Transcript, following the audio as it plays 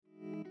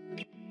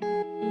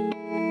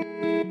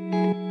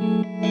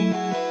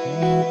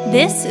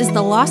This is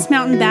the Lost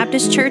Mountain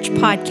Baptist Church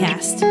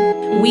podcast.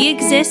 We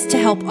exist to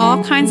help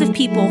all kinds of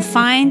people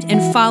find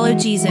and follow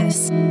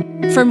Jesus.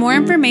 For more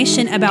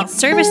information about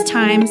service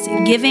times,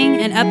 giving,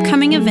 and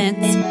upcoming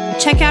events,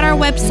 check out our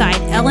website,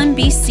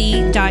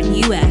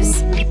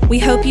 lmbc.us. We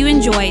hope you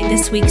enjoy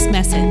this week's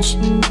message.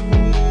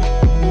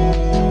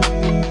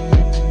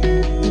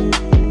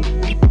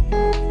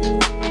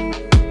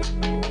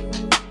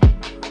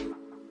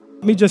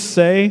 Let me just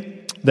say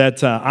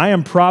that I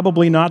am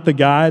probably not the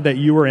guy that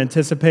you were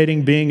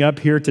anticipating being up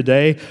here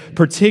today,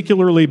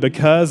 particularly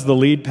because the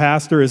lead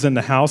pastor is in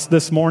the house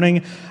this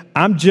morning.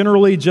 I'm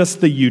generally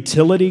just the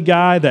utility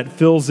guy that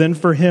fills in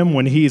for him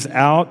when he's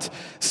out.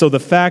 So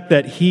the fact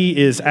that he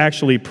is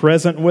actually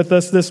present with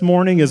us this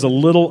morning is a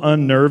little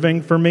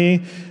unnerving for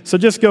me. So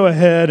just go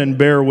ahead and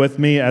bear with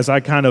me as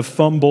I kind of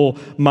fumble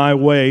my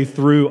way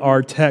through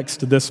our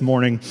text this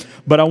morning.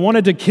 But I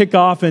wanted to kick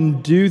off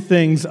and do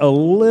things a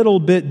little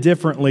bit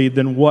differently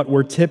than what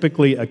we're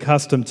typically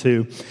accustomed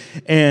to.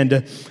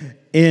 And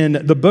in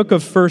the book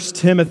of 1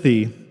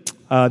 Timothy,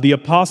 the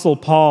Apostle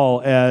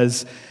Paul,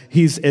 as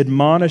he's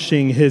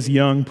admonishing his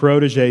young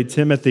protege,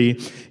 Timothy,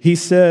 he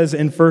says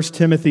in 1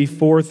 Timothy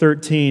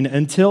 4:13,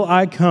 "Until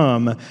I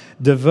come,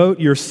 devote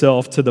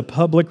yourself to the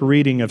public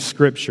reading of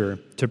Scripture,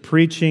 to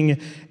preaching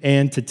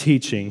and to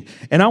teaching."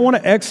 And I want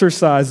to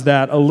exercise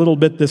that a little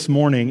bit this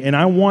morning, and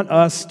I want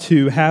us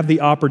to have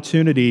the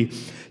opportunity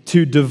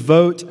to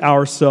devote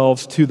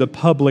ourselves to the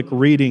public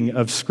reading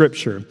of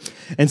Scripture.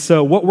 And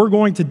so what we're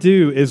going to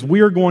do is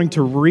we are going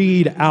to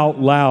read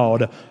out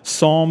loud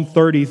Psalm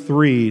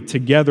 33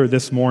 together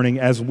this morning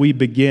as we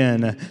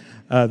begin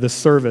the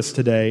service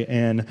today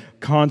and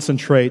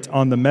concentrate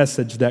on the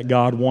message that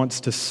God wants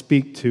to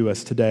speak to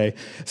us today.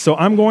 So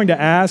I'm going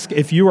to ask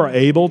if you are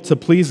able to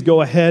please go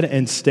ahead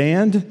and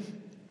stand.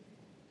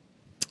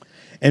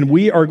 And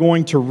we are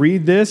going to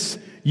read this.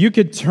 You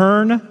could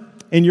turn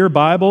in your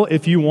Bible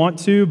if you want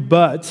to,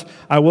 but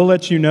I will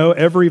let you know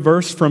every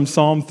verse from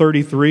Psalm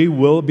 33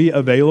 will be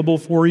available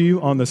for you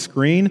on the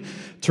screen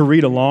to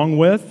read along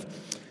with.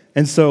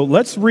 And so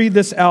let's read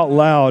this out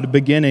loud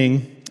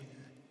beginning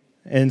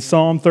in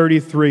Psalm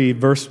 33,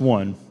 verse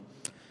 1.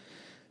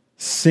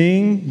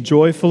 "Sing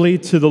joyfully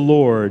to the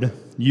Lord,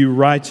 you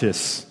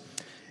righteous.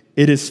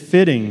 It is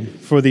fitting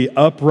for the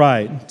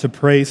upright to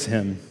praise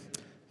him.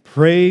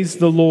 Praise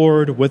the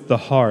Lord with the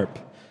harp.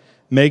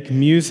 Make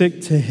music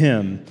to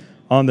him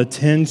on the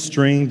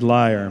 10-stringed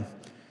lyre.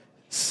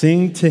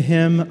 Sing to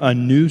him a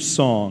new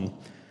song.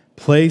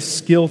 Play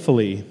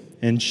skillfully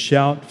and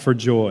shout for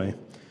joy.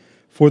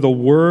 For the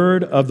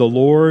word of the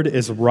Lord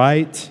is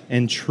right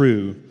and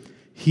true.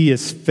 He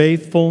is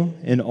faithful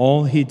in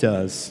all he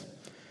does.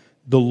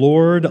 The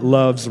Lord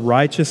loves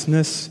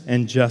righteousness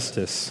and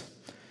justice.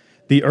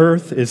 The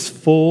earth is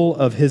full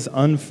of his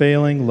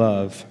unfailing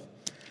love.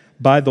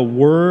 By the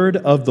word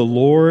of the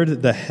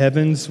Lord the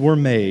heavens were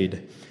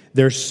made,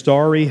 their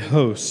starry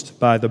host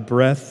by the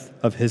breath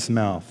of his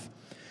mouth.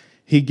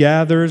 He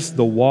gathers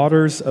the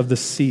waters of the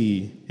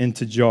sea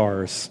into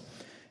jars.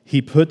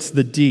 He puts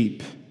the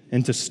deep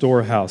into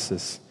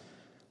storehouses.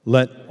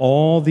 Let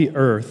all the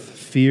earth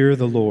fear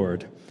the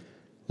Lord.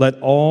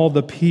 Let all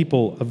the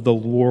people of the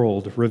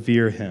world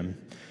revere him.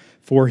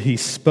 For he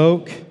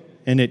spoke,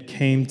 and it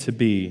came to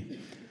be.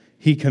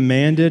 He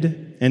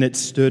commanded, and it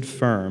stood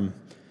firm.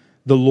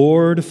 The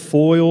Lord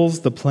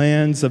foils the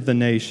plans of the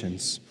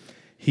nations.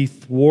 He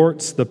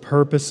thwarts the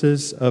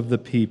purposes of the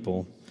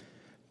people,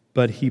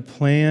 but the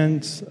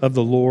plans of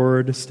the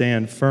Lord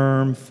stand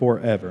firm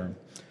forever,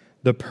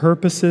 the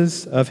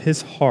purposes of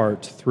his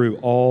heart through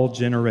all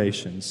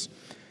generations.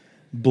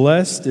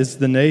 Blessed is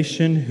the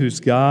nation whose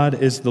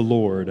God is the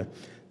Lord,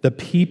 the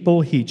people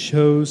he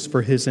chose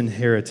for his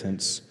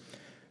inheritance.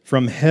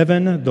 From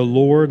heaven the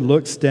Lord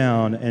looks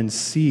down and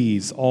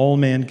sees all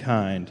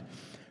mankind.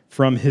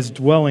 From his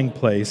dwelling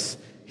place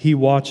he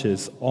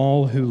watches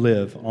all who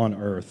live on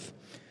earth.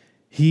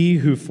 He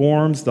who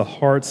forms the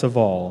hearts of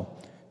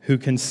all, who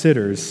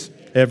considers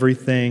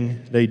everything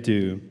they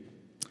do.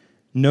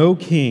 No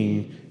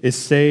king is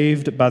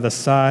saved by the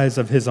size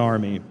of his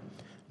army.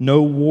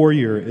 No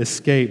warrior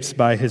escapes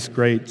by his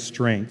great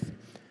strength.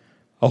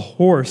 A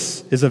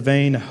horse is a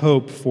vain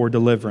hope for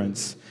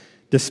deliverance.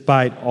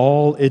 Despite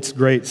all its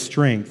great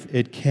strength,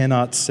 it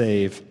cannot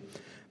save.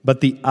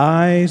 But the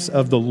eyes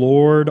of the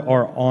Lord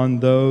are on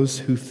those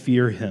who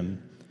fear him,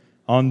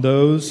 on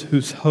those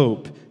whose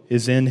hope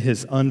is in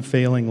his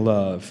unfailing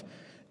love,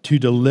 to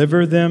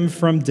deliver them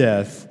from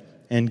death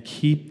and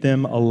keep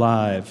them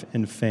alive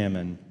in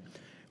famine.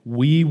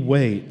 We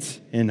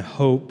wait in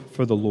hope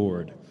for the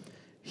Lord.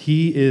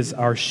 He is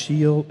our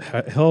shield,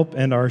 help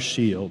and our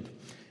shield.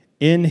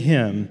 In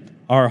him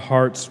our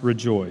hearts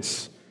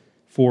rejoice,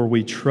 for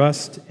we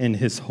trust in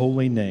his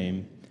holy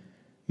name.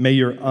 May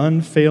your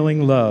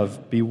unfailing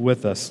love be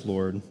with us,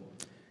 Lord,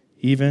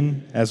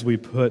 even as we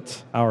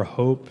put our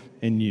hope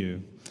in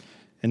you.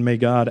 And may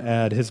God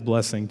add his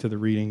blessing to the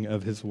reading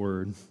of his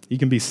word. You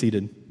can be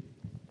seated.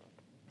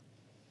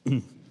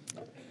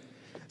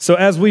 So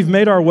as we've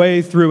made our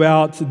way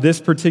throughout this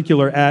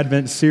particular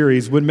Advent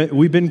series,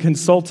 we've been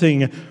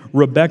consulting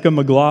Rebecca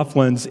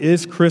McLaughlin's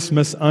Is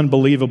Christmas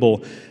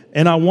Unbelievable?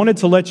 And I wanted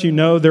to let you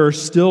know there are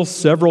still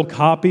several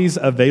copies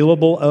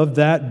available of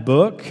that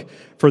book.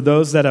 For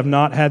those that have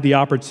not had the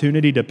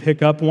opportunity to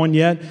pick up one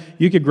yet,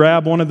 you could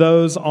grab one of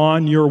those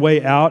on your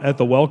way out at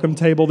the welcome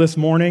table this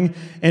morning.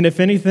 And if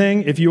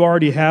anything, if you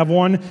already have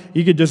one,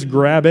 you could just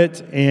grab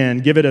it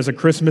and give it as a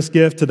Christmas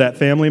gift to that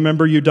family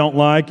member you don't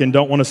like and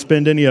don't want to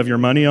spend any of your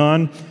money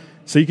on.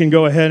 So you can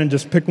go ahead and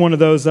just pick one of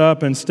those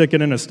up and stick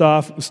it in a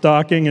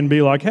stocking and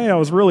be like, hey, I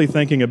was really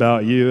thinking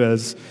about you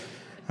as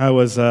I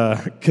was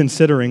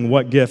considering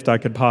what gift I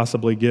could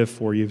possibly give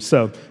for you.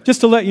 So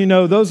just to let you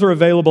know, those are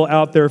available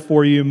out there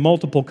for you,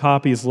 multiple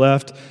copies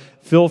left.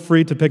 Feel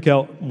free to pick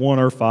out 1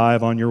 or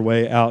 5 on your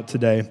way out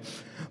today.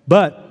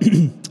 But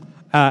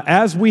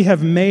as we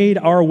have made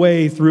our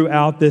way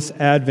throughout this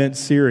Advent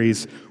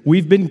series,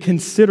 we've been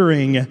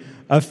considering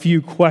a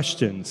few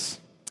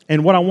questions.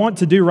 And what I want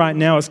to do right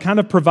now is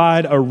kind of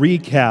provide a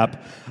recap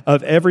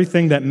of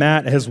everything that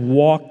Matt has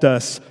walked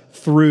us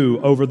through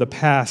over the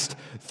past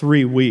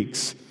 3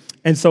 weeks.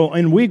 And so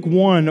in week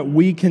 1,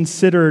 we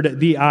considered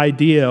the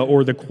idea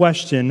or the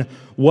question,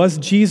 was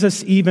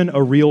Jesus even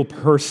a real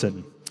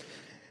person?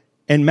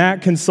 And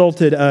Matt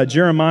consulted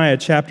Jeremiah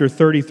chapter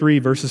 33,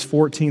 verses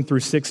 14 through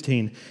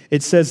 16.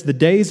 It says, "The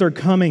days are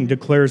coming,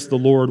 declares the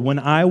Lord, when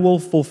I will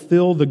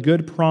fulfill the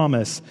good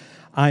promise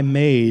I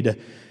made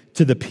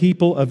to the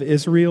people of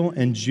Israel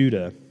and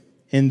Judah.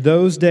 In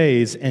those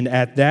days and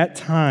at that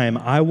time,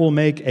 I will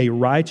make a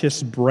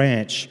righteous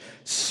branch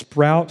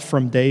sprout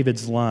from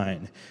David's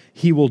line.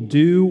 He will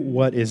do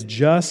what is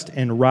just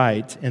and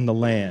right in the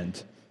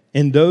land.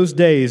 In those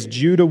days,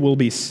 Judah will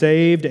be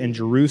saved and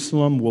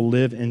Jerusalem will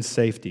live in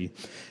safety.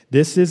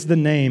 This is the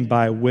name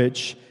by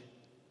which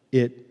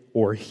it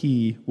or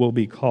he will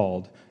be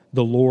called,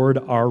 the Lord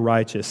our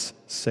righteous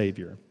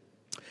Savior."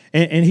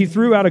 And he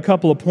threw out a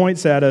couple of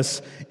points at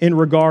us in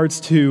regards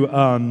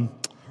to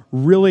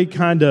really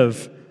kind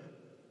of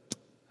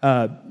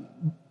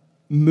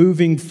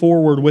moving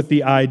forward with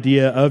the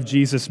idea of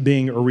Jesus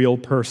being a real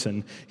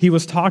person. He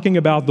was talking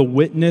about the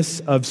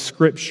witness of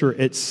Scripture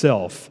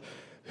itself,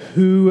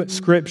 who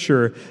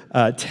Scripture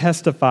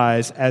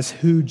testifies as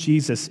who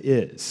Jesus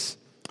is.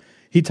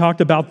 He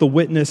talked about the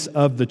witness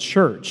of the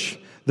church,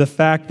 the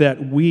fact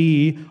that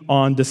we,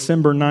 on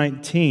December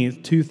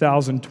 19th,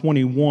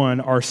 2021,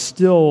 are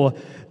still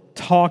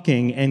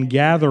talking and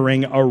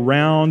gathering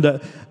around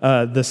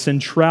the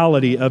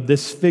centrality of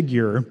this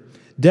figure,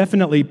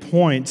 definitely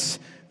points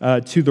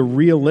to the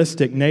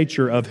realistic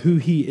nature of who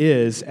he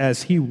is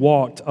as he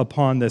walked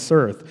upon this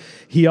earth.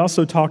 He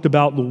also talked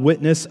about the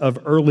witness of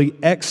early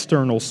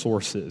external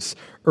sources,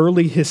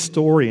 early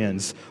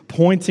historians,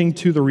 pointing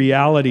to the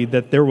reality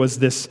that there was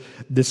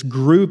this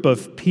group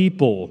of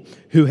people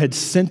who had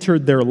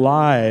centered their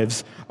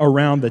lives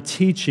around the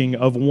teaching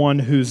of one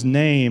whose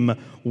name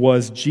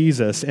was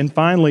Jesus. And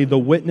finally, the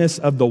witness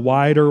of the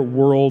wider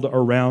world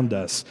around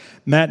us.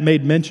 Matt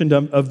made mention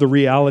of the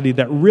reality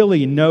that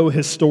really no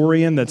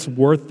historian that's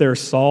worth their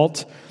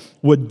salt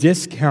would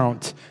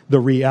discount the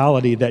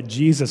reality that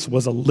Jesus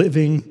was a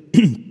living,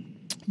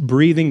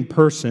 breathing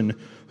person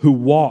who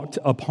walked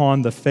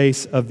upon the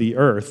face of the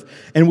earth.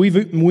 And we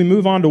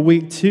move on to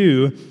week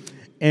 2,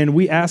 and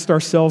we asked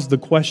ourselves the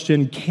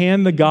question,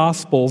 can the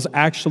Gospels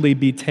actually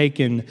be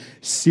taken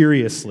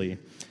seriously?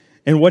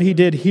 And what he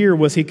did here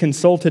was he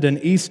consulted an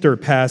Easter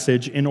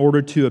passage in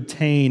order to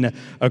obtain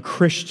a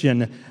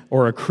Christian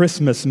or a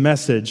Christmas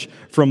message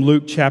from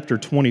Luke chapter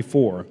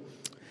 24.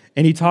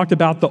 And he talked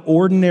about the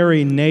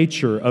ordinary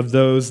nature of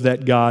those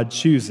that God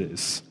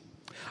chooses.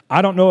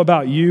 I don't know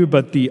about you,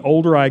 but the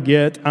older I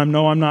get, I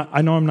know I'm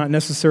not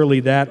necessarily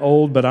that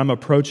old, but I'm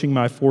approaching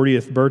my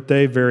 40th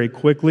birthday very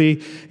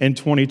quickly in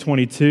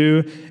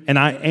 2022, and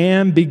I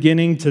am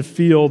beginning to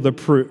feel the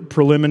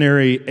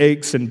preliminary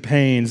aches and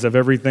pains of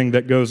everything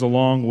that goes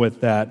along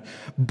with that.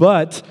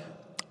 But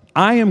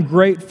I am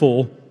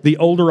grateful the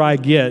older I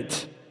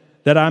get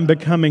that I'm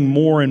becoming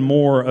more and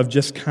more of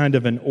just kind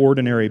of an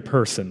ordinary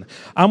person.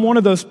 I'm one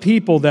of those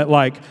people that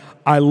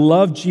I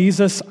love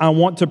Jesus. I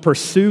want to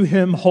pursue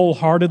him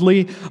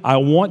wholeheartedly. I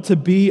want to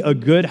be a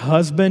good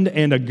husband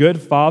and a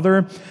good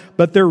father,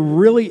 but there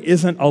really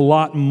isn't a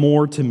lot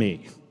more to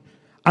me.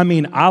 I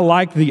mean, I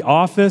like The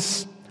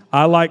Office.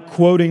 I like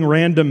quoting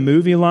random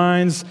movie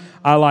lines.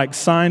 I like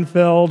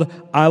Seinfeld.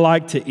 I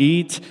like to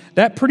eat.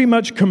 That pretty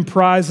much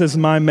comprises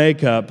my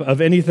makeup of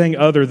anything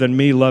other than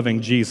me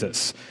loving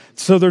Jesus.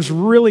 So there's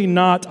really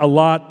not a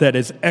lot that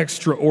is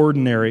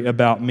extraordinary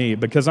about me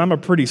because I'm a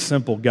pretty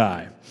simple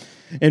guy.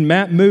 And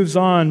Matt moves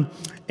on,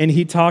 and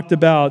he talked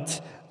about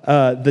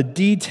the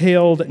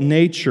detailed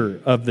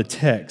nature of the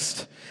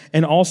text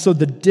and also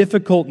the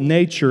difficult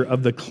nature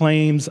of the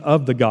claims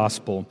of the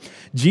gospel.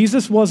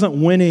 Jesus wasn't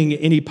winning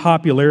any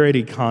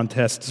popularity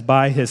contests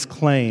by his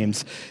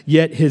claims,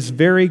 yet his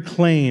very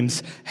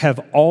claims have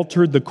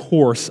altered the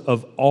course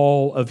of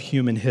all of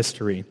human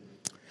history.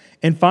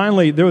 And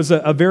finally, there was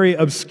a very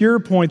obscure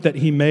point that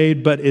he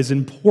made, but is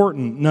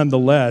important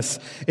nonetheless.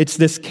 It's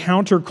this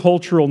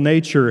countercultural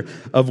nature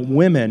of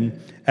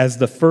women as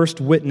the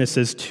first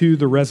witnesses to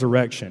the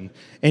resurrection.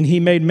 And he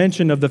made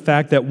mention of the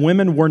fact that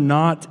women were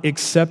not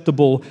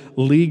acceptable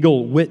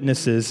legal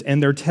witnesses,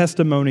 and their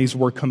testimonies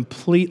were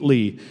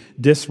completely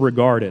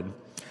disregarded.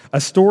 A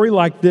story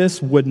like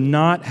this would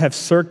not have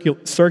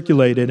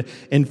circulated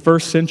in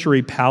first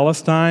century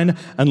Palestine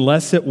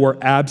unless it were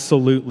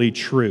absolutely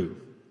true.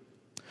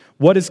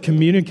 What is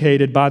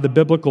communicated by the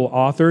biblical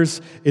authors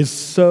is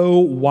so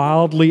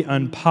wildly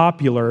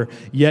unpopular,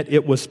 yet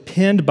it was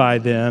penned by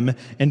them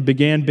and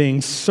began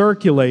being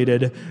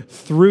circulated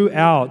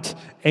throughout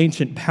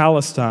ancient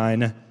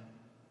Palestine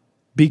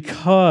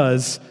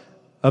because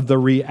of the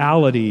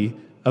reality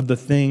of the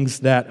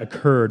things that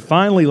occurred.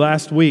 Finally,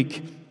 last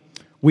week,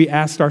 we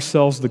asked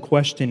ourselves the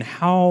question,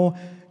 how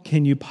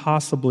can you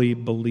possibly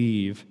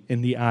believe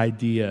in the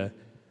idea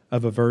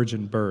of a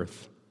virgin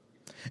birth?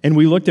 And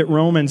we looked at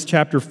Romans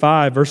chapter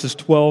 5, verses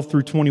 12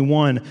 through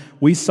 21.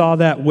 We saw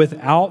that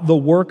without the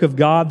work of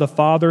God the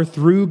Father,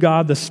 through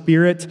God the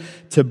Spirit,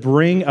 to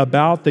bring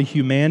about the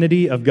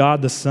humanity of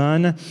God the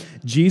Son,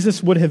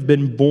 Jesus would have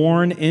been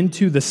born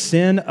into the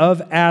sin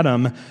of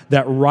Adam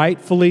that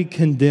rightfully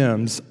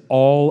condemns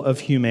all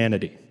of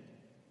humanity.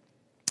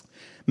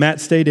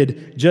 Matt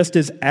stated, just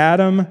as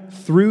Adam,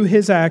 through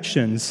his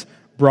actions,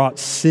 brought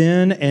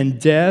sin and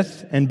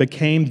death and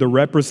became the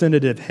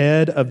representative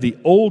head of the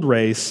old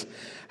race,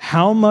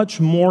 how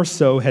much more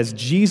so has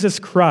Jesus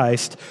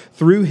Christ,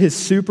 through his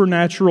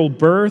supernatural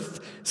birth,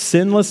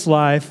 sinless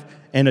life,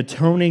 and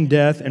atoning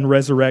death and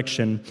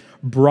resurrection,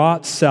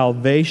 brought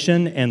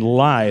salvation and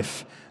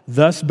life,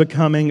 thus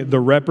becoming the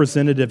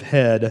representative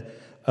head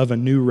of a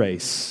new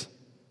race,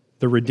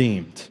 the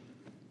redeemed.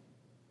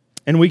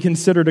 And we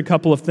considered a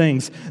couple of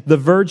things. The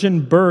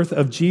virgin birth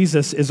of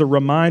Jesus is a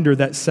reminder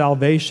that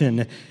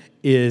salvation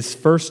is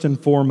first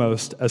and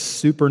foremost a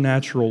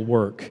supernatural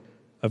work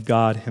of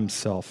God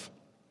himself.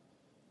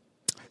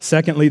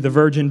 Secondly, the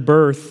virgin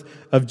birth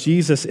of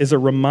Jesus is a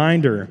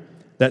reminder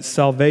that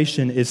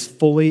salvation is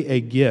fully a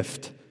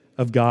gift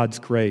of God's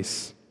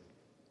grace.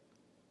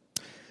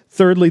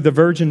 Thirdly, the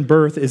virgin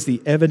birth is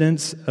the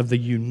evidence of the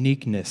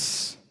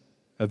uniqueness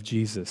of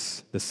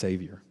Jesus, the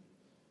Savior.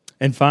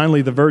 And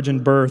finally, the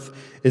virgin birth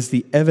is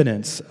the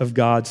evidence of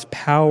God's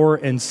power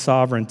and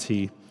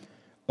sovereignty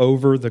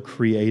over the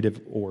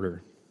creative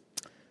order.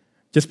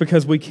 Just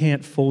because we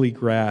can't fully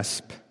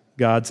grasp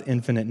God's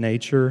infinite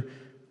nature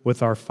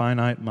with our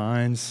finite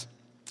minds,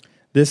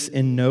 this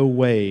in no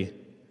way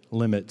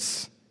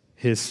limits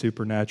his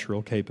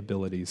supernatural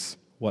capabilities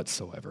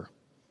whatsoever.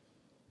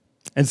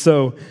 And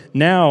so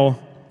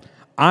now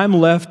I'm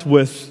left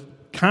with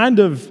kind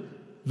of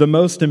the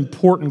most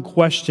important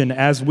question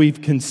as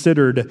we've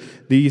considered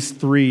these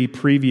three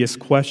previous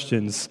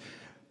questions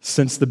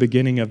since the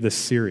beginning of this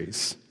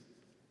series.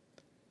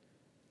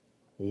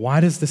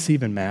 Why does this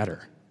even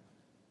matter?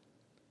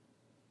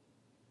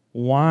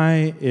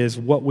 Why is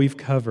what we've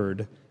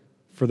covered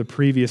for the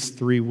previous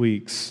 3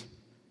 weeks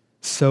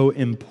so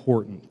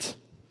important?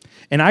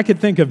 And I could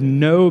think of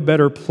no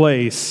better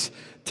place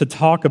to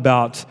talk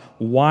about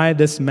why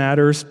this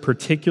matters,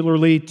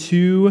 particularly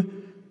to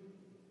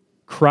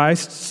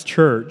Christ's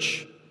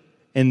church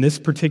in this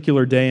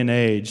particular day and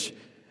age,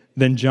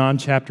 than John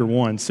chapter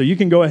 1. So you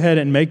can go ahead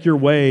and make your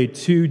way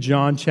to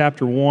John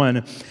chapter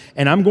 1,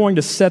 and I'm going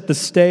to set the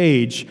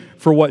stage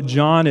for what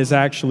John is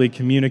actually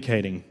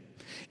communicating.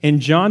 In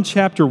John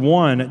chapter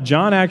 1,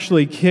 John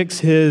actually kicks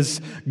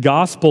his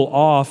gospel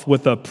off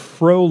with a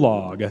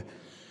prologue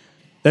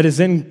that is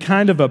in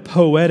kind of a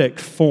poetic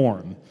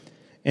form.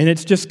 And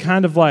it's just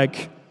kind of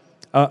like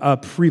a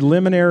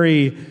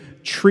preliminary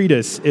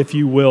treatise, if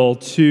you will,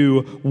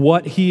 to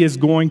what he is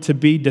going to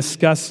be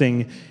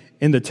discussing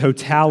in the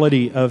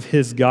totality of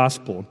his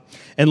gospel.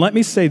 And let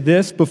me say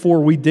this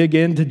before we dig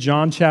into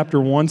John chapter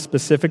 1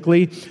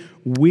 specifically.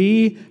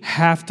 We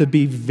have to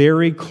be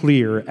very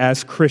clear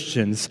as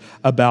Christians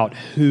about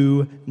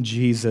who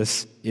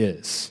Jesus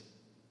is.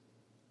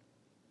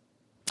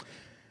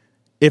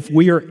 If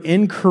we are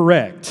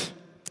incorrect,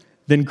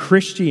 then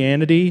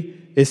Christianity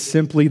is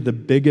simply the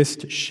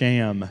biggest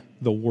sham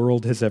the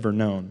world has ever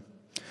known.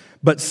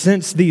 But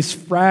since these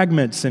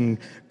fragments and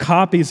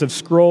copies of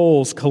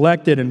scrolls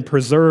collected and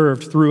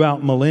preserved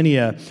throughout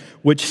millennia,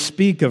 which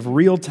speak of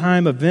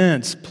real-time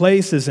events,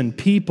 places, and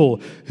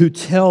people who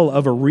tell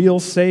of a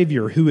real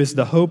Savior who is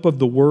the hope of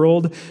the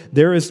world,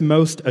 there is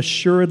most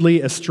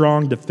assuredly a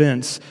strong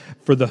defense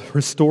for the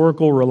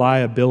historical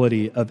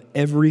reliability of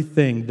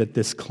everything that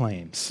this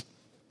claims.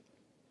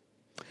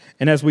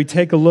 And as we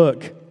take a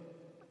look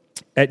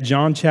at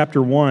John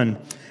chapter 1,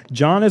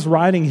 John is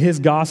writing his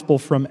gospel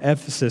from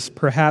Ephesus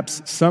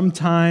perhaps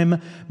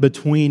sometime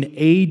between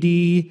AD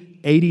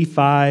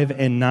 85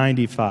 and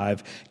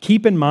 95.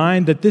 Keep in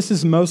mind that this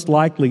is most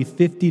likely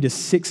 50 to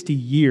 60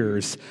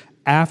 years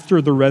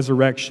after the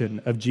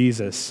resurrection of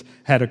Jesus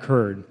had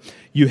occurred.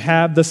 You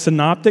have the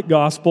synoptic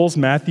gospels,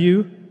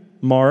 Matthew,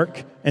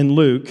 Mark, and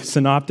Luke,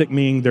 synoptic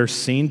meaning they're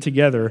seen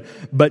together,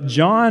 but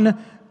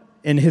John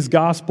and his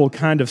gospel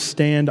kind of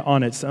stand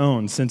on its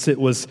own since it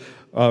was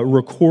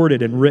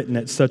recorded and written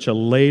at such a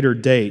later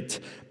date,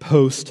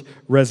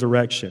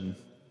 post-resurrection.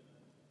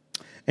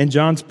 And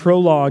John's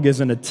prologue is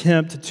an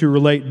attempt to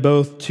relate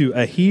both to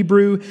a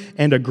Hebrew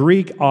and a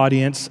Greek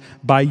audience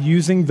by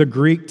using the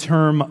Greek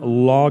term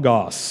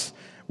logos,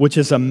 which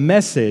is a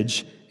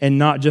message and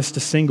not just a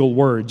single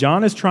word.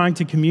 John is trying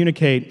to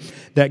communicate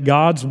that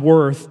God's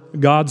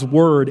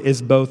word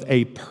is both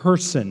a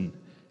person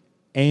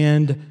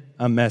and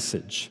a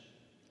message.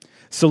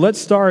 So let's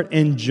start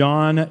in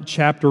John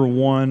chapter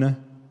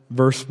 1,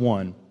 verse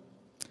 1.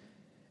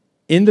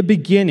 In the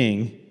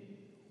beginning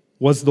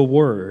was the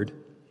Word,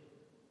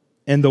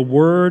 and the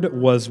Word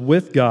was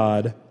with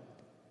God,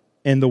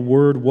 and the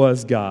Word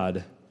was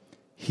God.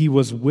 He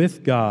was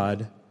with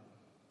God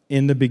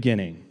in the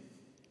beginning.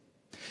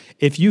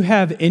 If you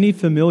have any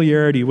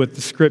familiarity with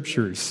the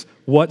Scriptures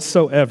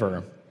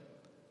whatsoever,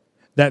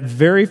 that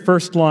very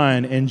first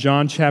line in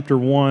John chapter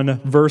 1,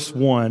 verse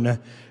 1,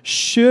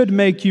 should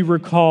make you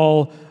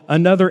recall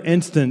another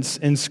instance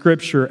in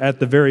Scripture at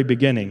the very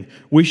beginning.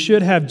 We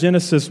should have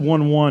Genesis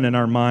 1:1 in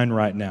our mind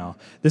right now.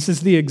 This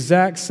is the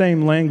exact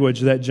same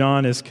language that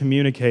John is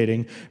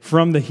communicating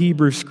from the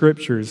Hebrew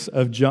Scriptures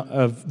of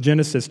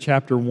Genesis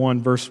chapter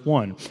 1, verse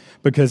 1,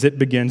 because it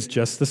begins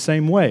just the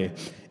same way.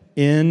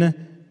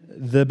 In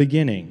the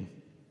beginning.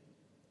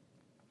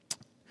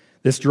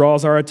 This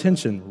draws our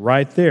attention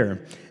right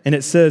there. And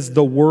it says,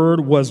 the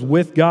Word was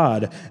with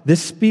God.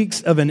 This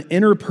speaks of an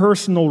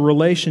interpersonal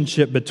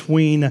relationship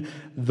between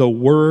the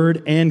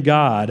Word and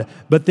God.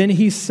 But then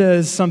he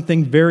says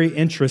something very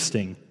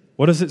interesting.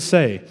 What does it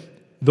say?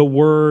 The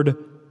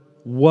Word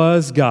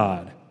was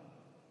God.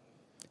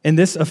 And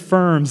this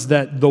affirms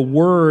that the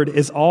Word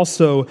is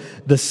also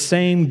the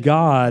same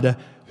God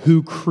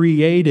who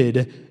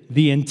created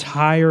the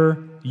entire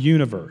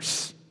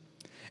universe.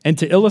 And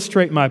to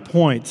illustrate my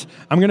point,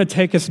 I'm going to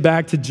take us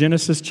back to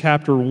Genesis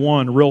chapter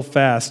 1 real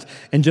fast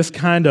and just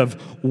kind of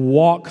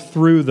walk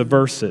through the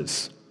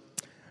verses.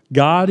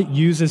 God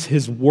uses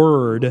His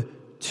Word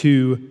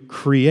to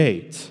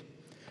create.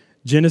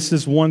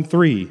 Genesis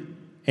 1:3,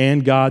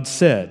 and God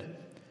said.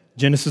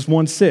 Genesis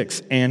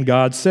 1:6, and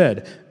God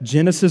said.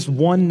 Genesis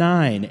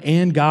 1:9,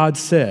 and God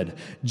said.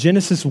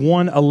 Genesis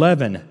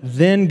 1:11,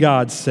 then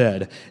God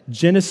said.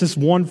 Genesis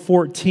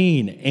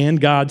 1:14, and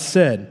God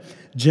said.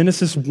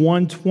 Genesis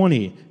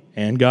 1:20,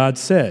 and God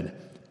said.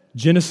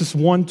 Genesis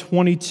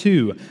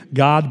 1:22,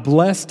 God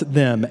blessed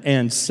them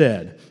and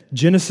said.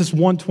 Genesis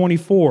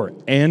 1:24,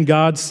 and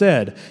God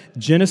said.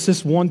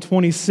 Genesis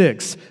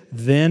 1:26,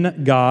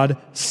 then God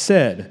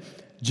said.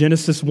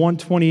 Genesis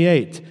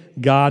 1:28,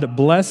 God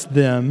blessed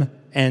them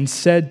and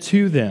said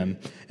to them.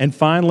 And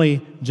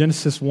finally,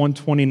 Genesis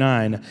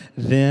 1:29,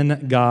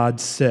 then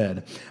God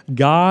said.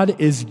 God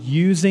is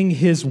using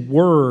His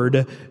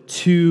Word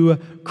to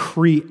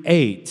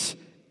create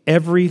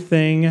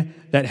everything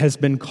that has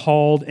been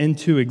called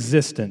into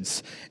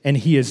existence. And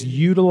He is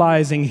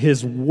utilizing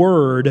His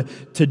Word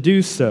to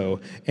do so.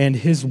 And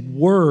His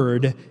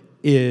Word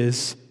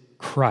is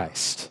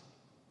Christ.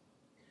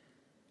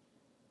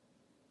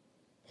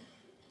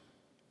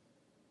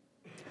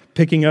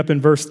 Picking up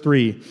in verse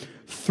 3,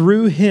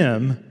 through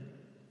Him,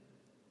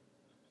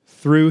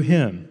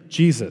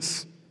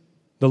 Jesus,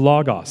 the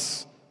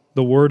Logos,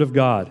 the Word of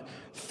God,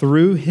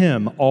 through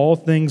Him all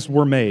things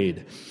were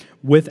made.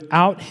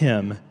 Without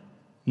Him,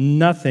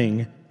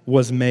 nothing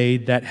was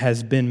made that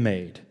has been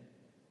made.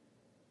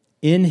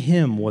 In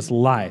Him was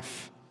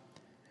life,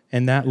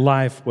 and that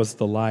life was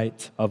the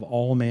light of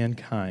all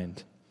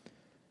mankind.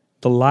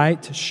 The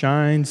light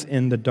shines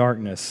in the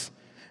darkness,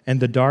 and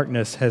the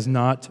darkness has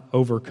not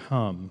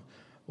overcome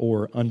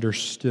or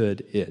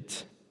understood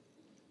it.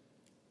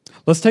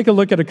 Let's take a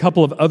look at a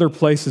couple of other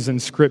places in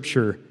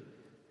Scripture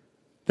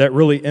that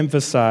really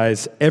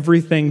emphasize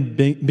everything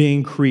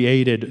being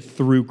created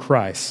through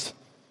Christ.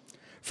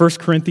 1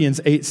 Corinthians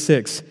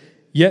 8:6,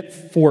 yet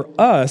for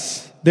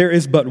us there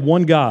is but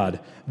one God,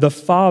 the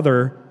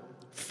Father,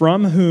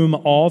 from whom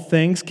all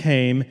things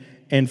came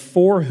and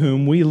for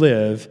whom we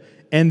live,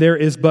 and there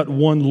is but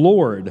one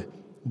Lord,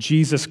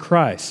 Jesus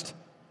Christ,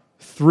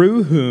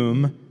 through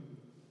whom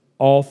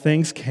all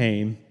things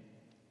came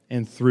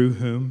and through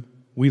whom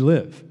we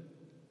live.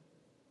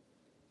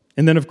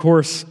 And then, of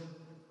course,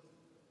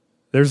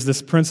 there's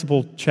this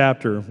principal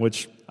chapter,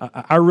 which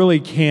I really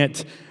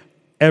can't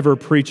ever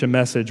preach a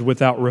message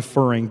without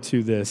referring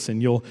to this,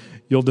 and you'll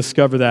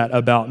discover that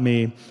about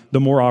me the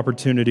more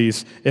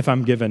opportunities, if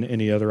I'm given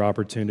any other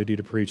opportunity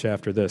to preach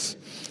after this.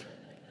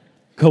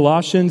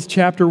 Colossians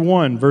chapter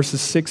 1,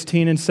 verses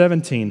 16 and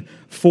 17.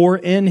 For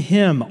in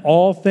Him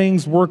all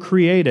things were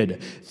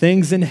created,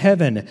 things in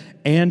heaven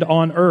and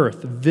on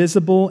earth,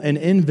 visible and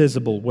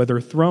invisible, whether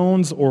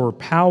thrones or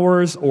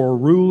powers or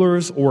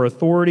rulers or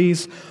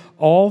authorities,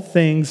 all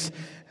things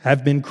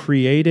have been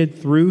created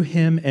through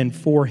Him and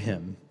for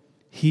Him.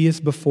 He is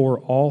before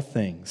all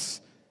things,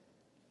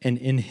 and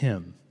in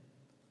Him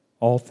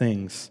all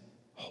things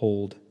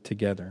hold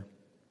together.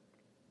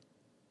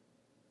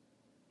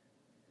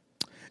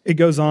 It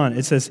goes on.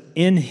 It says,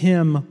 in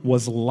him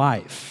was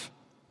life.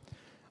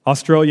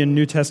 Australian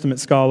New Testament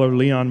scholar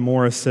Leon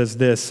Morris says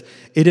this,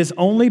 it is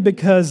only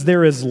because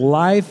there is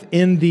life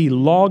in the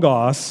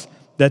Logos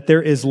that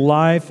there is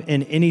life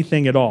in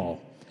anything at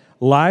all.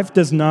 Life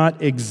does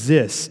not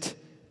exist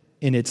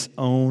in its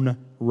own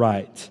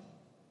right.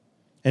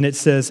 And it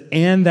says,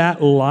 and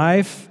that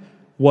life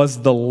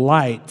was the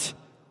light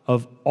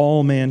of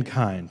all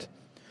mankind.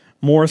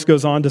 Morris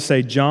goes on to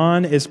say,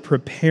 John is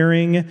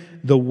preparing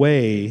the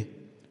way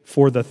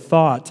for the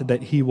thought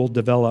that he will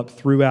develop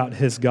throughout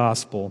his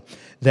gospel,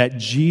 that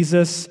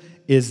Jesus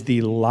is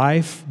the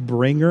life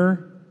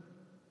bringer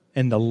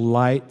and the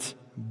light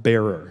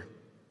bearer.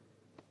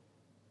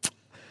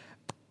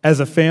 As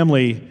a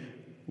family,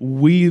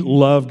 we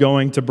love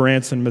going to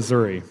Branson,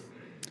 Missouri.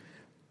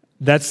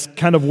 That's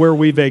kind of where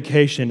we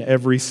vacation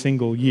every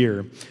single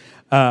year.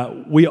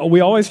 We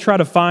always try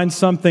to find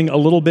something a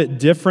little bit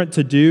different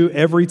to do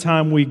every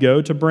time we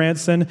go to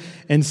Branson.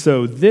 And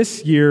so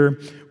this year,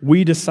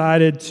 we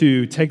decided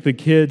to take the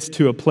kids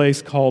to a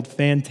place called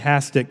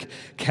Fantastic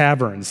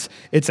Caverns.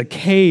 It's a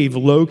cave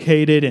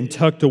located and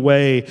tucked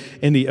away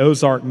in the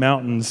Ozark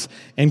Mountains.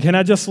 And can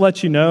I just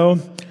let you know,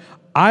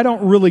 I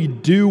don't really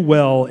do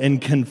well in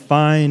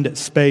confined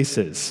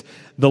spaces.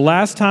 The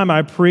last time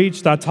I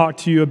preached, I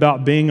talked to you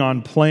about being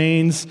on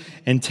planes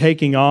and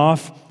taking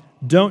off.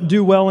 Don't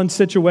do well in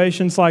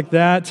situations like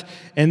that.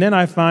 And then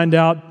I find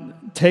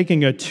out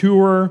taking a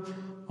tour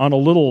on a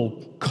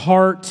little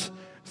cart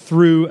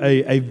through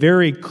a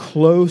very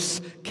close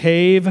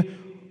cave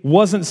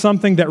wasn't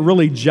something that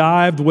really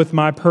jived with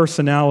my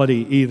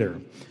personality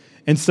either.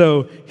 And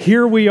so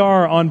here we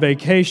are on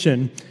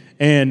vacation,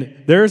 and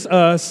there's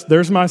us,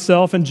 there's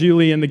myself and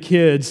Julie and the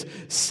kids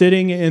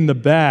sitting in the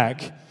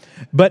back.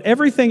 But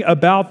everything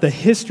about the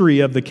history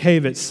of the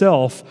cave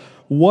itself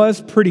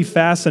was pretty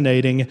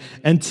fascinating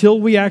until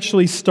we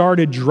actually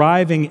started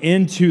driving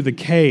into the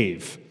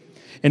cave.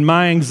 And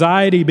my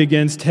anxiety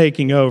begins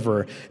taking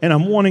over. And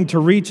I'm wanting to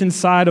reach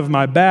inside of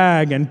my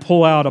bag and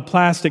pull out a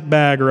plastic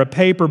bag or a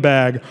paper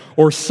bag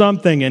or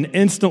something and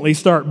instantly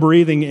start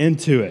breathing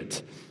into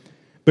it.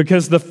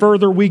 Because the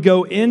further we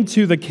go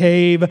into the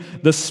cave,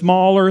 the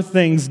smaller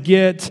things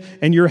get,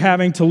 and you're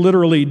having to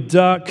literally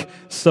duck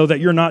so that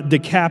you're not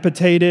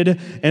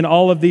decapitated, and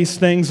all of these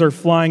things are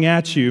flying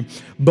at you.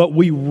 But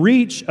we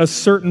reach a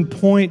certain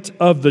point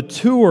of the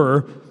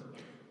tour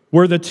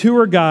where the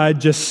tour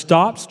guide just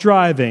stops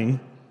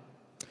driving.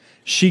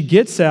 She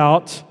gets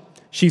out,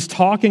 she's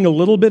talking a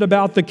little bit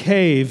about the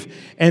cave,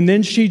 and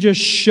then she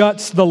just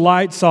shuts the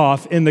lights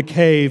off in the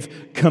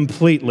cave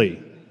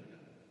completely.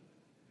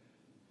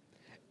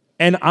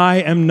 And I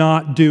am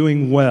not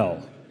doing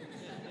well.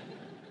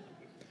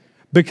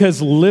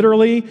 Because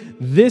literally,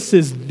 this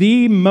is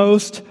the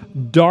most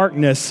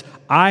darkness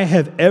I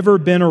have ever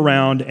been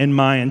around in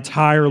my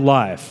entire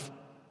life.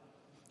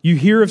 You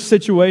hear of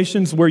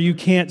situations where you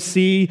can't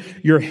see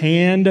your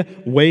hand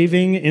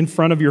waving in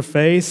front of your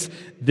face.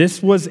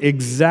 This was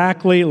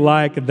exactly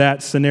like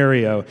that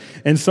scenario.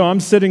 And so I'm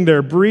sitting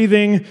there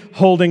breathing,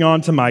 holding on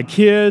to my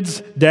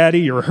kids. Daddy,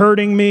 you're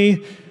hurting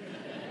me.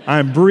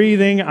 I'm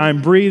breathing,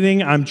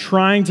 I'm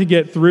trying to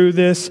get through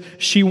this.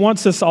 She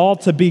wants us all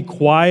to be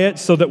quiet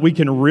so that we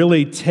can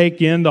really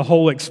take in the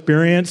whole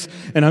experience.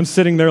 And I'm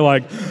sitting there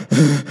like,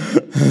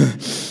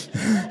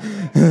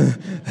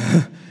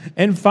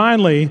 and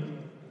finally,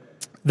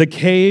 the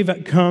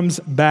cave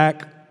comes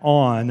back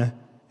on,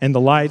 and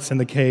the lights in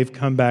the cave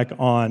come back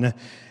on,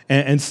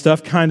 and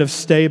stuff kind of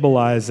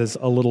stabilizes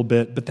a little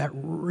bit. But that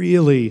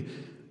really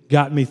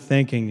got me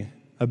thinking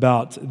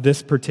about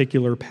this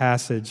particular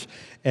passage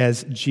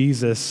as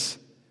Jesus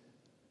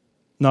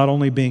not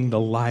only being the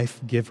life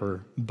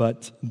giver,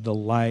 but the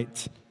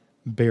light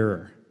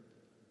bearer.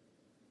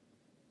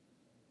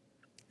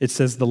 It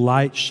says the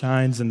light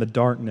shines in the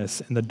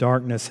darkness, and the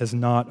darkness has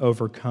not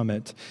overcome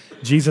it.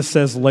 Jesus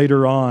says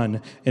later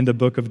on in the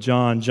book of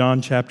John,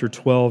 John chapter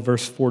 12,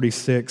 verse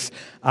 46,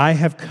 I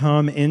have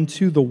come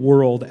into the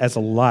world as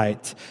a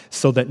light,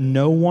 so that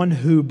no one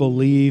who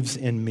believes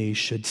in me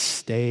should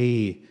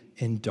stay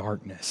in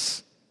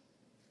darkness.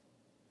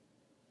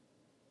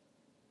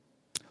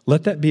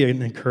 Let that be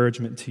an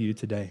encouragement to you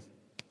today.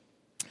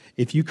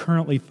 If you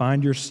currently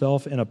find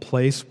yourself in a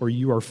place where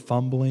you are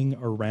fumbling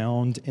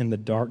around in the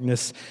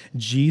darkness,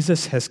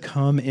 Jesus has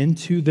come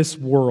into this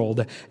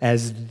world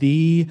as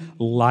the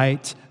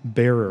light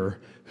bearer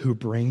who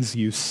brings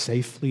you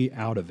safely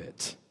out of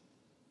it.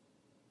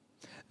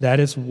 That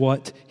is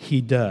what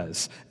he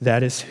does.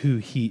 That is who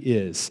he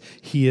is.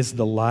 He is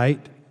the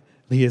light,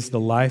 he is the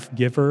life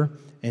giver,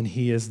 and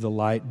he is the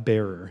light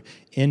bearer.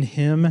 In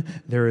him,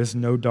 there is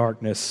no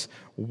darkness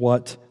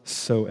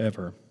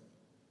whatsoever.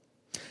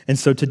 And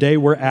so today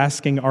we're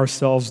asking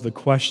ourselves the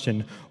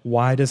question,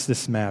 why does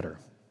this matter?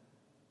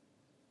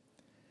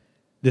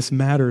 This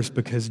matters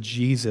because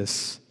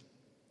Jesus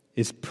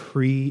is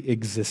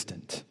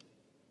pre-existent.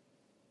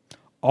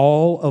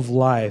 All of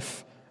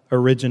life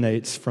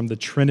originates from the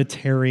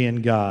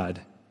Trinitarian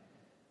God.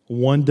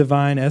 One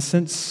divine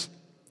essence,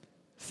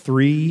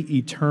 three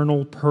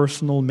eternal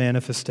personal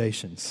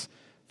manifestations: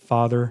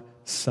 Father,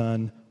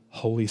 Son,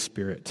 Holy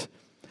Spirit.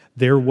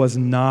 There was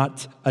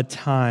not a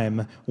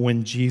time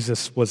when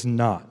Jesus was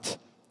not.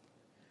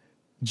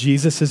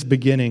 Jesus'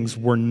 beginnings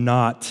were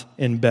not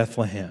in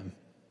Bethlehem.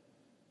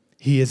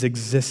 He has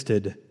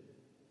existed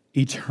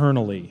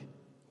eternally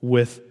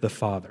with the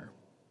Father.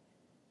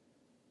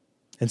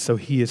 And so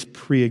he is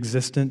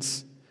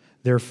pre-existence,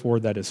 therefore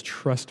that is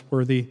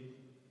trustworthy,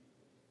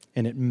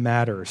 and it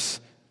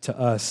matters to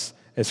us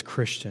as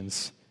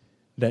Christians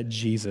that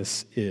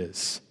Jesus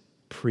is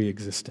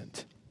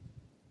pre-existent.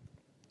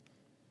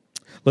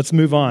 Let's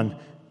move on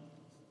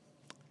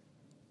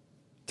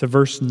to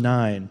verse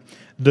 9.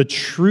 The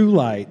true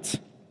light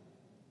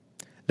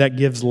that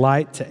gives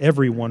light to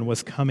everyone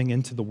was coming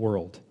into the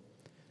world.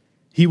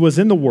 He was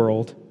in the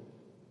world,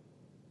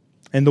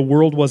 and the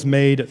world was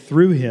made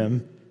through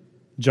him.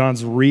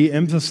 John's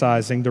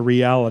re-emphasizing the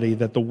reality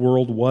that the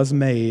world was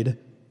made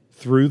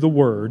through the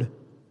Word,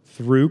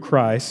 through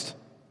Christ.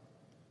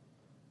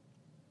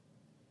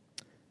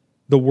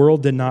 The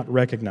world did not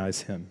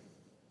recognize him.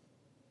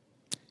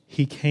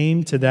 He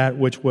came to that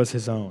which was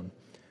his own,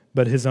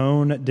 but his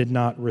own did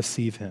not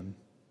receive him.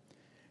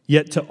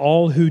 Yet to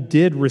all who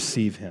did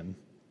receive him,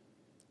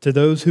 to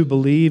those who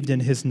believed in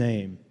his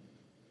name,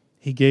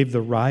 he gave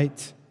the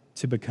right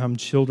to become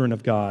children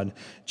of God,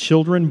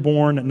 children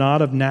born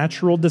not of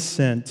natural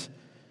descent,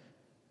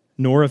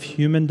 nor of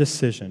human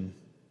decision,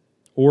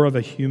 or of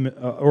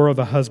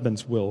a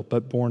husband's will,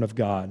 but born of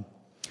God.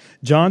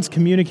 John's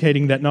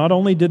communicating that not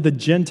only did the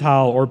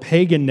Gentile or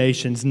pagan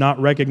nations not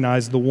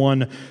recognize the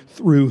one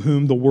through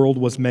whom the world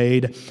was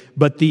made,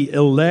 but the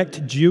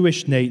elect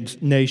Jewish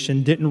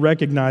nation didn't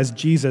recognize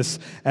Jesus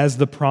as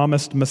the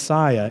promised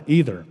Messiah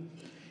either.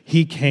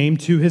 He came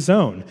to his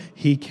own.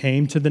 He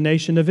came to the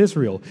nation of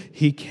Israel.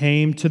 He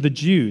came to the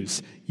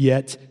Jews,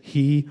 yet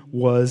he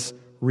was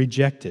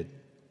rejected.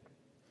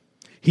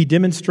 He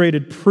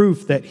demonstrated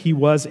proof that he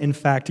was in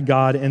fact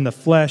God in the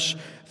flesh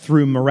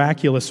through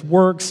miraculous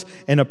works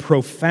and a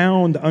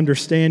profound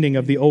understanding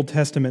of the Old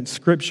Testament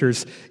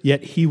scriptures,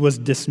 yet he was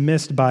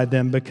dismissed by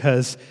them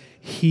because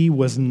he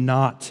was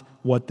not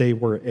what they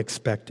were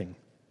expecting.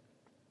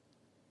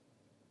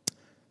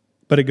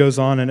 But it goes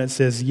on and it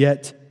says,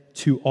 yet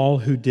to all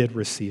who did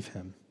receive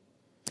him.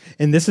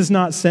 And this is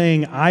not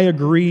saying I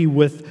agree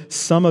with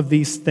some of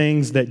these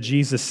things that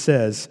Jesus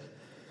says.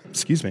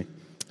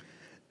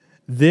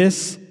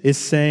 This is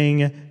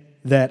saying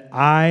that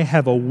I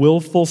have a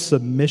willful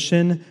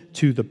submission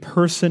to the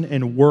person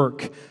and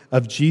work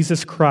of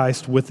Jesus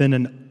Christ within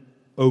an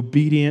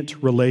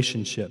obedient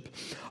relationship.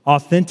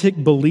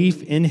 Authentic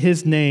belief in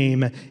his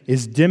name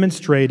is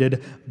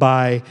demonstrated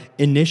by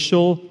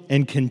initial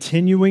and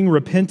continuing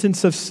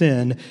repentance of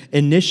sin,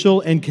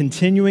 initial and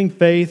continuing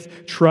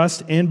faith,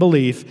 trust, and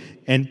belief,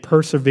 and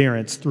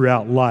perseverance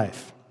throughout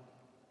life.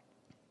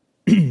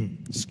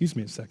 Excuse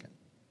me a second.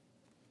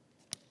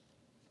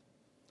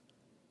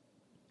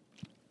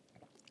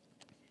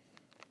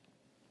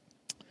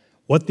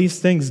 What these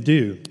things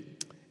do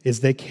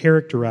is they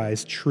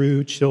characterize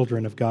true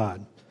children of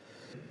God.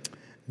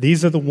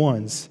 These are the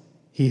ones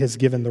he has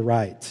given the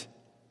right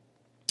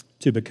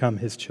to become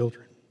his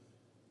children.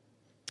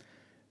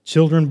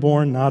 Children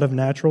born not of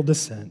natural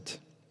descent,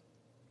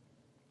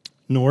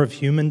 nor of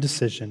human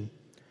decision,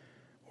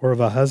 or of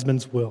a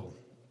husband's will,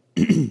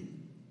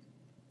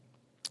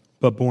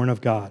 but born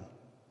of God.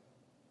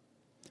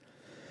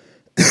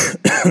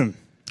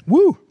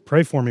 Woo!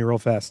 Pray for me real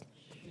fast.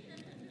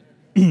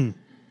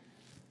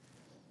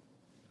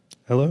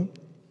 Hello?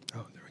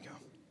 Oh, there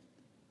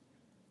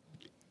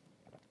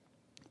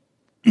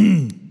we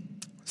go.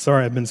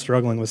 Sorry, I've been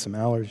struggling with some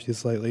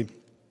allergies lately.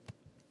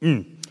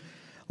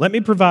 Let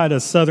me provide a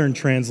Southern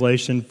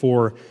translation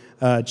for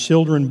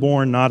children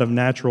born not of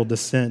natural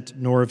descent,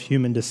 nor of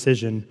human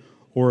decision,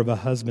 or of a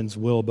husband's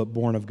will, but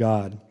born of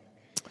God.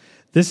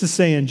 This is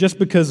saying just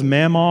because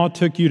Mama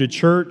took you to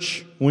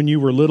church when you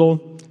were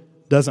little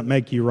doesn't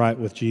make you right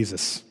with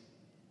Jesus.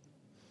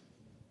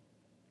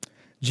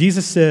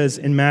 Jesus says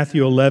in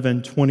Matthew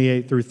 11,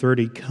 28 through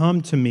 30, "Come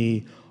to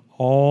me,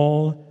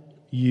 all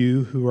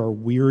you who are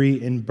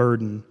weary and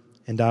burdened,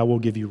 and I will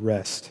give you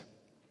rest.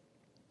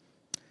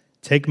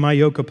 Take my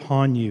yoke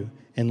upon you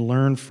and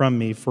learn from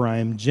me, for I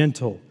am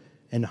gentle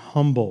and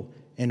humble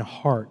in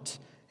heart,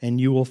 and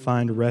you will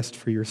find rest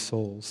for your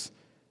souls.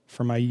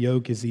 For my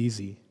yoke is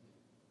easy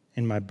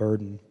and my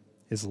burden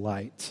is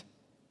light."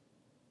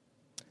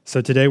 So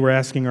today we're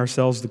asking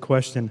ourselves the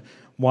question,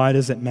 why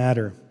does it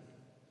matter?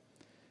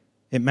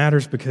 It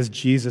matters because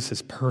Jesus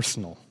is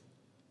personal.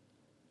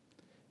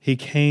 He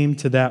came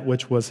to that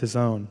which was his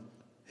own.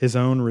 His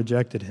own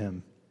rejected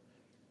him.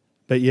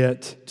 But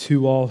yet,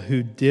 to all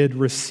who did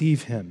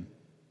receive him,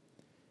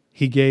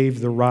 he gave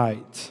the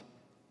right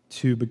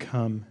to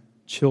become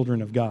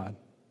children of God.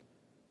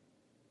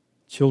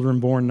 Children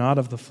born not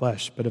of the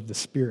flesh, but of the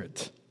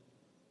Spirit.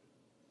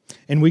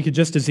 And we could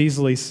just as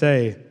easily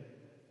say,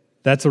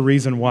 that's a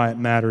reason why it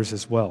matters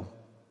as well.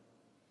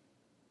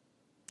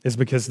 Is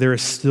because there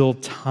is still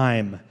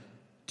time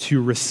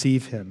to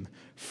receive him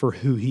for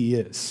who he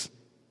is.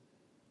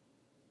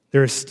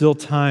 There is still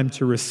time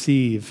to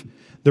receive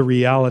the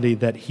reality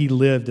that he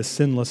lived a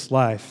sinless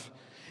life.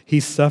 He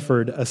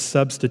suffered a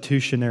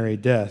substitutionary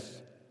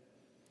death.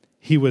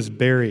 He was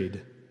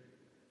buried.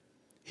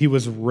 He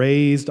was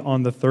raised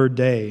on the third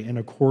day in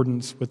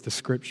accordance with the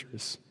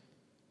Scriptures.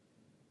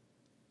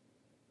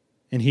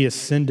 And he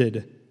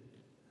ascended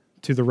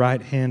to the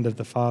right hand of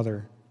the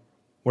Father,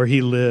 where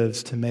he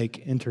lives to make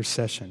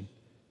intercession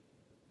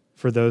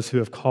for those who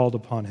have called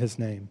upon his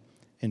name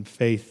in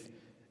faith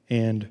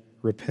and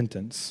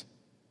repentance.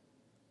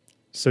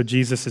 So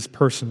Jesus is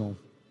personal.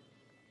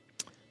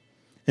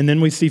 And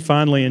then we see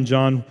finally in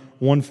John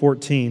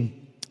 1:14,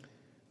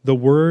 the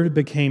Word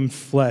became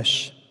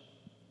flesh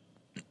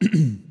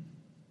and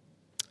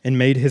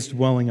made his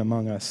dwelling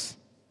among us.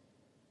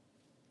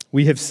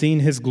 We have seen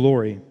his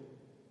glory,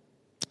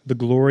 the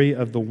glory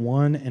of the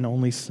one and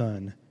only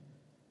Son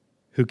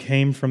who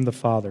came from the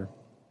Father,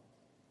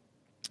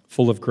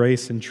 full of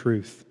grace and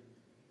truth.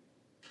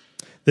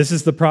 This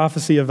is the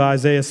prophecy of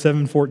Isaiah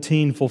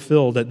 7:14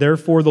 fulfilled, that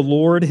therefore the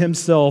Lord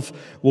himself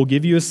will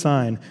give you a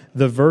sign.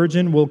 The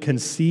virgin will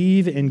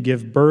conceive and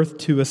give birth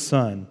to a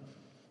son,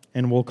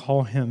 and will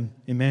call him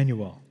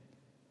Emmanuel,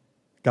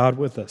 God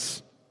with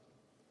us.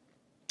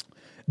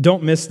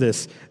 Don't miss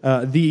this.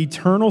 The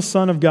eternal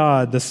Son of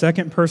God, the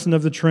second person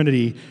of the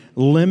Trinity,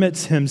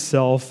 limits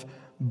himself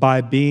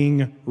by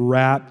being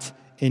wrapped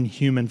in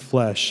human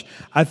flesh.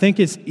 I think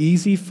it's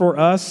easy for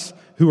us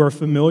who are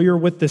familiar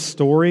with this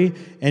story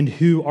and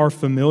who are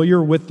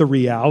familiar with the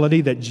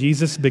reality that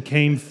Jesus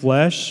became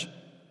flesh.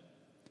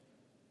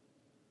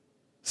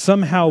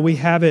 Somehow we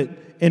have it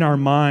in our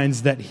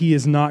minds that he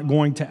is not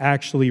going to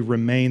actually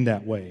remain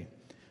that way.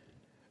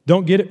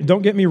 Don't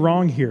get me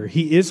wrong here.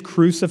 He is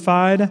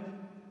crucified,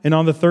 and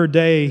on the third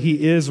day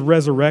he is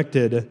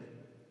resurrected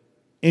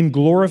in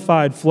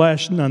glorified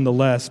flesh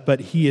nonetheless, but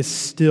he is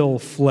still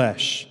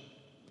flesh.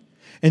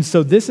 And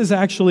so this is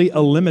actually a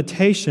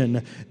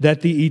limitation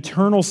that the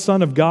eternal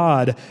Son of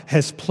God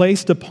has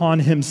placed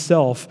upon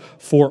himself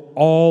for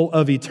all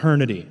of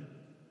eternity.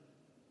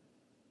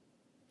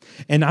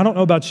 And I don't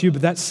know about you,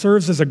 but that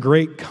serves as a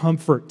great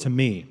comfort to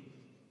me,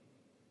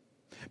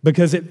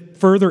 because it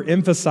further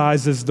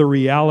emphasizes the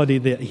reality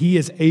that he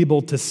is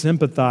able to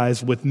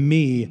sympathize with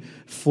me,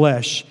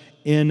 flesh,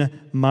 in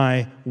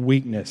my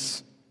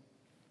weakness.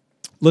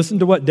 Listen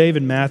to what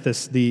David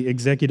Mathis, the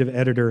executive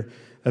editor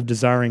of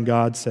Desiring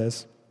God,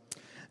 says.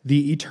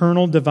 The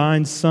eternal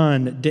divine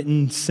Son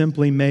didn't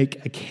simply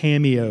make a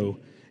cameo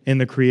in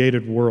the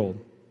created world.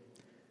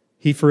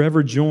 He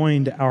forever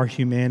joined our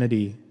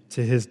humanity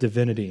to his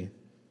divinity,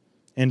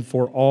 and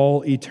for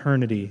all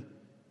eternity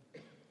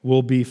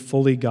will be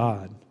fully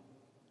God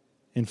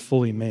and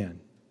fully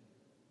man.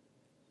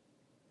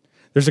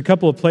 There's a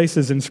couple of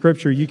places in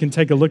Scripture you can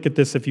take a look at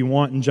this if you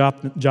want and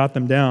jot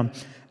them down.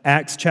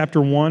 Acts chapter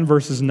 1,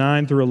 verses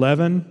 9 through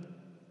 11.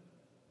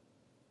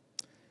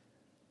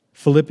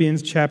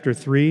 Philippians chapter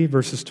 3,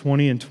 verses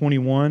 20 and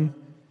 21.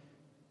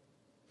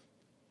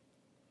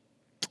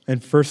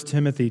 And 1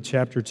 Timothy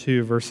chapter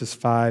 2, verses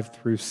 5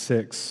 through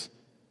 6.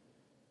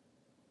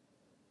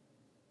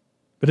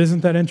 But isn't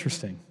that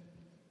interesting?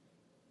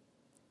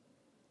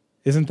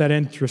 Isn't that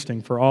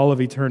interesting? For all of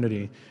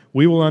eternity,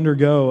 we will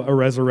undergo a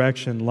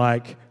resurrection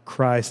like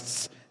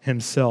Christ's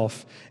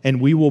himself, and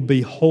we will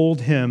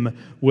behold him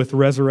with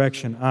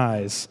resurrection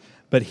eyes,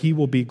 but he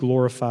will be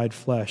glorified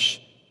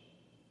flesh,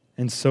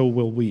 and so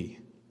will we.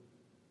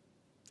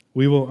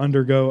 We will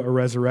undergo a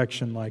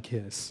resurrection like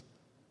his.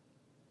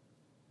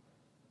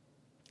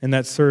 And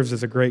that serves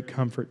as a great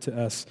comfort to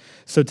us.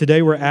 So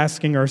today we're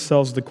asking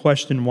ourselves the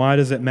question, why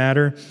does it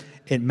matter?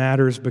 It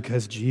matters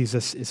because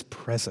Jesus is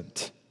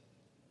present.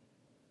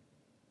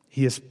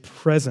 He is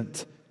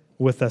present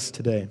with us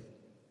today.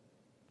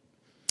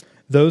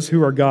 Those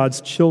who are God's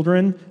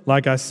children,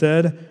 like I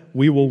said,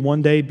 we will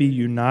one day be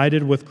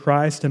united with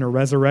Christ in a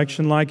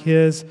resurrection like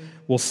his.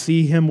 We'll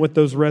see him with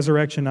those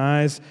resurrection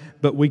eyes,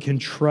 but we can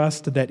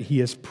trust that he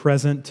is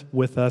present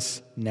with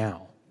us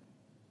now.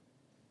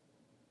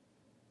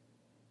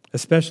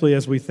 Especially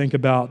as we think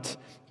about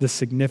the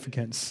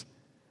significance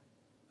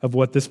of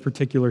what this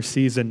particular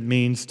season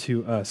means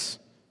to us.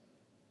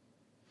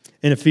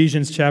 In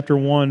Ephesians chapter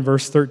 1,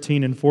 verse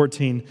 13 and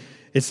 14,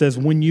 it says,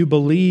 when you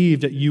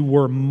believed, you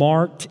were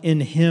marked in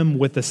him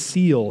with a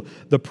seal,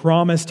 the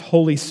promised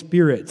Holy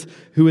Spirit,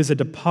 who is a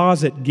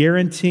deposit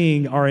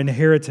guaranteeing our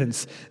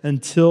inheritance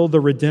until the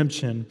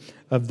redemption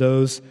of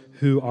those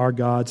who are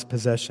God's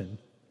possession,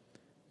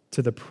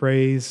 to the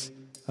praise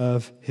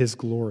of his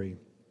glory.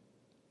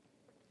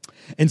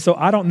 And so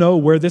I don't know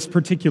where this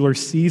particular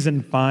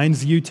season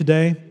finds you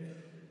today.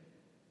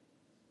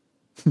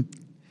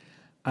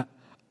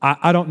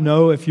 I don't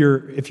know if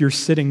you're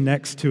sitting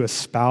next to a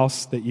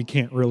spouse that you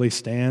can't really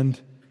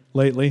stand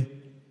lately.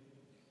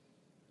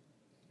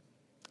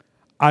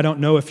 I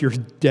don't know if you're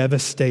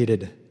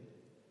devastated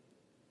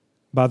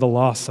by the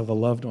loss of a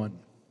loved one.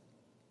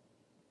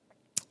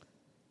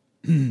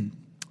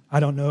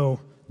 I don't know.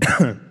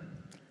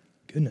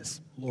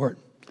 Goodness, Lord.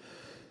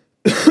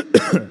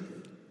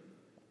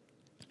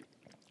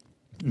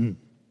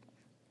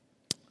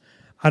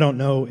 I don't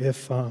know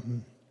if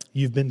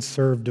you've been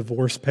served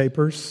divorce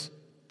papers.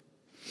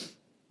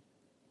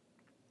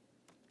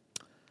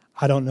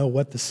 I don't know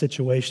what the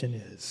situation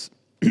is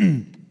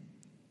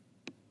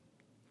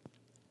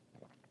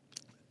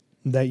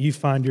that you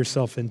find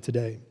yourself in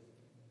today.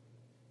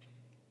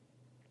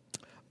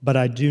 But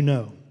I do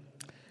know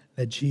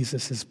that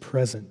Jesus is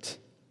present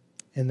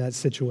in that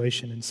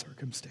situation and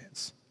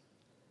circumstance.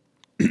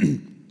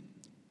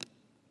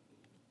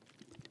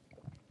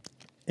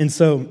 And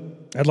so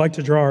I'd like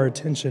to draw our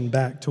attention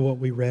back to what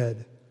we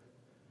read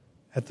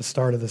at the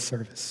start of the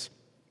service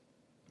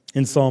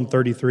in Psalm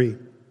 33,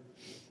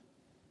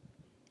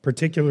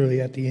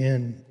 particularly at the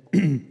end,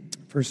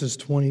 verses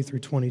 20 through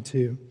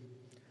 22.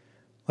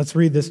 Let's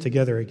read this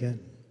together again.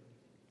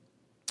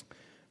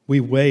 We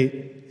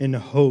wait in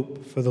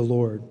hope for the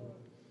Lord.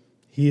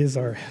 He is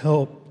our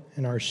help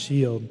and our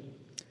shield.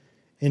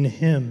 In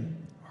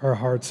him our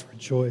hearts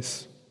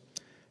rejoice,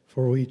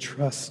 for we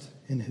trust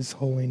in his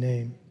holy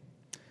name.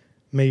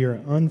 May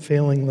your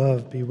unfailing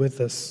love be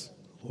with us,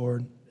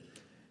 Lord,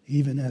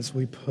 even as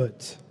we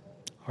put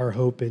our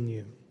hope in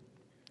you.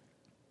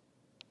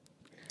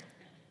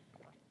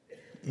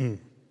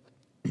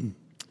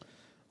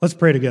 Let's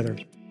pray together.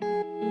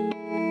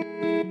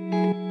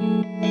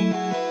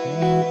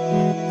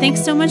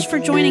 Thanks so much for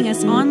joining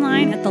us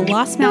online at the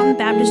Lost Mountain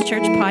Baptist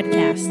Church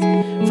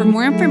podcast. For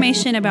more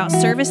information about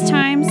service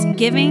times,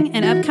 giving,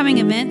 and upcoming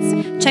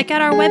events, check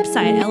out our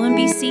website,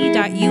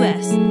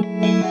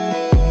 lmbc.us.